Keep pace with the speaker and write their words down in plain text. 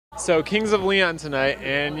So Kings of Leon tonight,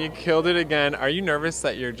 and you killed it again. Are you nervous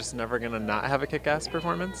that you're just never gonna not have a kick-ass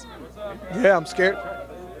performance? Yeah, I'm scared.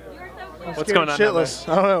 What's going on? Shitless.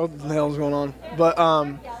 I don't know what the hell's going on, but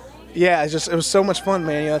yeah, it was so much fun,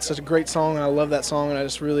 man. That's such a great song, and I love that song, and I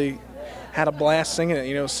just really had a blast singing it.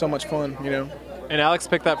 You know, it was so much fun. You know. And Alex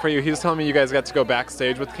picked that for you. He was telling me you guys got to go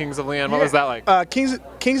backstage with Kings of Leon. What was that like?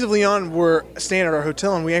 Kings of Leon were staying at our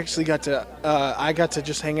hotel, and we actually got to. I got to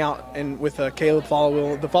just hang out with Caleb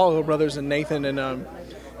the Follow brothers, and Nathan, and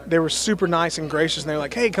they were super nice and gracious. And they were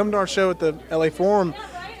like, "Hey, come to our show at the LA Forum,"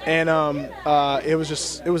 and it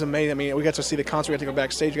was amazing. I mean, we got to see the concert. We got to go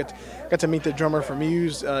backstage. We got to meet the drummer for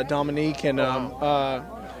Muse, Dominique, and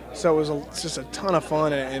so it was just a ton of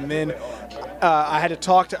fun. And then I had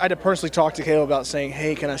to personally talk to Caleb about saying,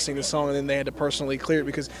 "Hey, can I sing this song?" And then they had to personally clear it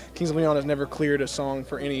because Kings of Leon has never cleared a song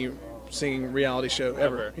for any singing reality show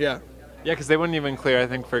ever. Yeah. Yeah, because they wouldn't even clear, I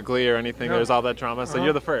think, for Glee or anything. No. There's all that drama. So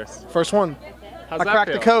you're the first. First one. How's I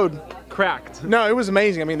cracked the code. Cracked. No, it was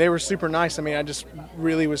amazing. I mean, they were super nice. I mean, I just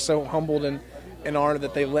really was so humbled and honored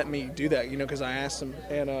that they let me do that. You know, because I asked them,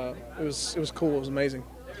 and it was cool. It was amazing.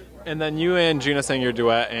 And then you and Gina sang your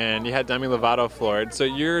duet, and you had Demi Lovato floored. So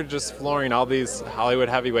you're just flooring all these Hollywood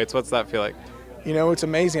heavyweights. What's that feel like? You know, it's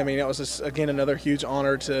amazing. I mean, it was just, again, another huge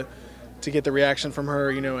honor to get the reaction from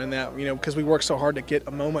her. You know, and that, you know, because we worked so hard to get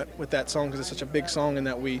a moment with that song because it's such a big song, and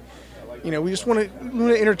that we just want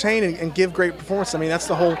to entertain and give great performance. I mean, that's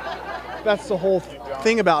the whole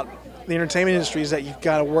thing about the entertainment industry is that you've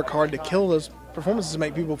got to work hard to kill those performances to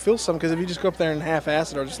make people feel something. Because if you just go up there and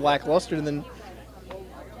half-ass it or just lackluster, then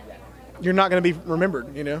you're not going to be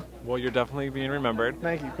remembered, you know? Well, you're definitely being remembered.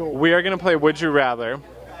 Thank you, cool. We are going to play Would You Rather.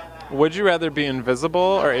 Would you rather be invisible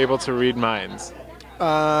or able to read minds?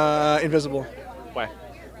 Invisible. Why?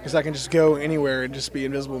 Because I can just go anywhere and just be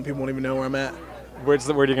invisible and people won't even know where I'm at. Where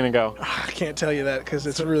are you going to go? I can't tell you that because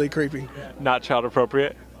it's really creepy. Not child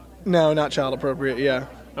appropriate? No, not child appropriate, yeah.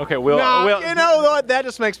 Okay, you know, that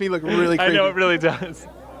just makes me look really creepy. I know, it really does.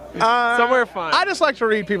 Somewhere fun. I just like to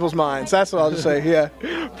read people's minds. That's what I'll just say. Yeah.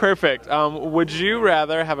 Perfect. Would you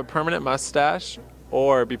rather have a permanent mustache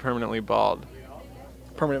or be permanently bald?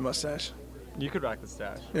 Permanent mustache. You could rock the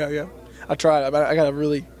stash. Yeah. I tried. I got a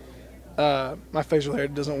really. My facial hair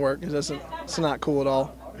doesn't work. It's not cool at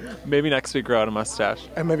all. Maybe next week grow out a mustache.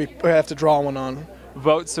 And maybe I have to draw one on.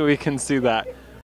 Vote so we can see that.